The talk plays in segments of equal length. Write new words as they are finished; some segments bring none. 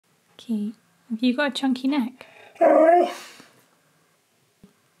Key, have you got a chunky neck?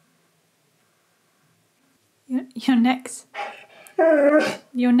 Your neck's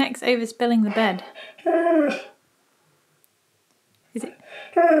overspilling the bed.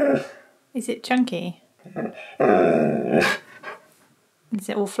 Is it chunky? Is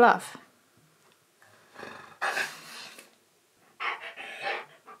it all fluff?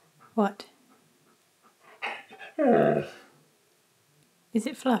 What? Is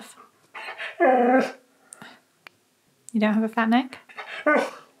it fluff? You don't have a fat neck?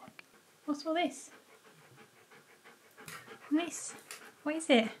 What's all this? Nice. What is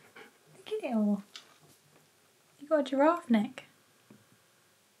it? Look at it all. You've got a giraffe neck.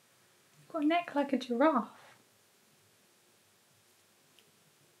 You've got a neck like a giraffe.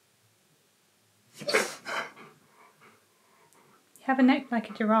 You have a neck like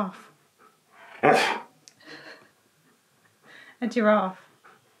a giraffe. A giraffe.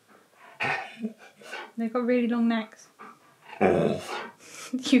 They've got really long necks.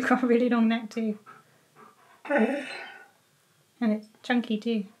 You've got a really long neck too. And it's chunky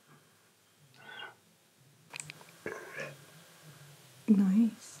too.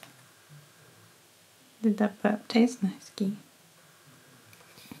 Nice. Did that burp taste nice, Key?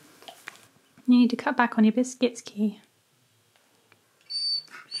 You need to cut back on your biscuits, Key.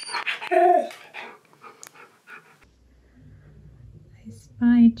 I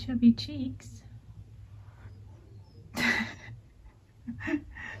spy chubby cheeks. Look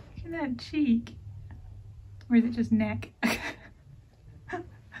at that cheek. Or is it just neck?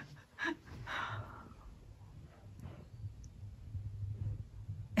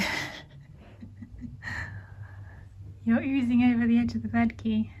 You're oozing over the edge of the bed,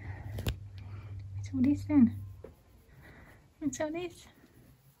 Key. What's all this then? What's all this?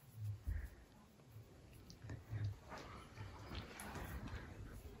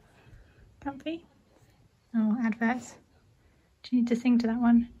 Comfy? Oh, adverts. Do you need to sing to that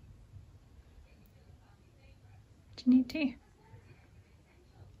one? Do you need to?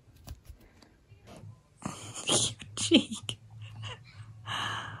 Your cheek.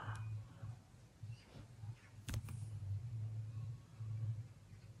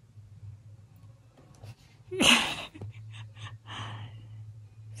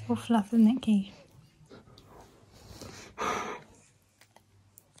 It's all fluff, isn't it, Key?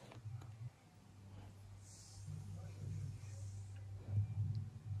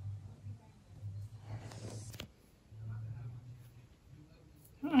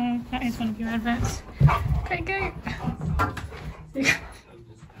 Oh, that is one of your adverts. Okay, go.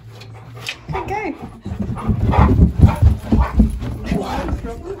 Okay, go.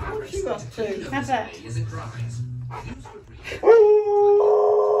 What's she up to? Advert. You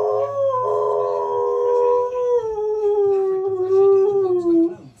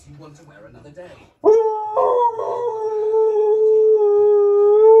want to wear another day.